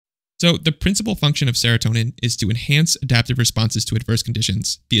So the principal function of serotonin is to enhance adaptive responses to adverse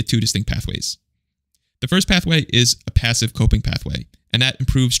conditions via two distinct pathways. The first pathway is a passive coping pathway, and that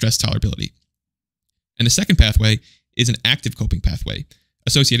improves stress tolerability. And the second pathway is an active coping pathway,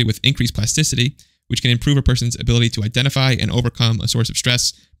 associated with increased plasticity, which can improve a person's ability to identify and overcome a source of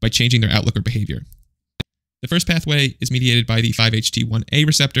stress by changing their outlook or behavior. The first pathway is mediated by the 5-HT1A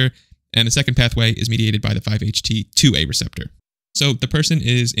receptor, and the second pathway is mediated by the 5-HT2A receptor. So the person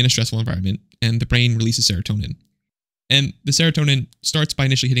is in a stressful environment, and the brain releases serotonin. And the serotonin starts by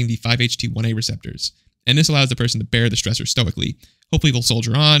initially hitting the 5-HT1A receptors, and this allows the person to bear the stressor stoically. Hopefully they'll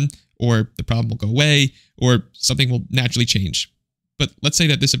soldier on, or the problem will go away, or something will naturally change. But let's say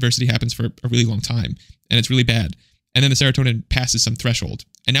that this adversity happens for a really long time, and it's really bad, and then the serotonin passes some threshold,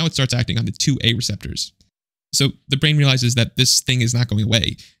 and now it starts acting on the 2A receptors. So the brain realizes that this thing is not going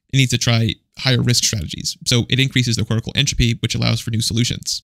away. It needs to try higher risk strategies, so it increases the cortical entropy, which allows for new solutions.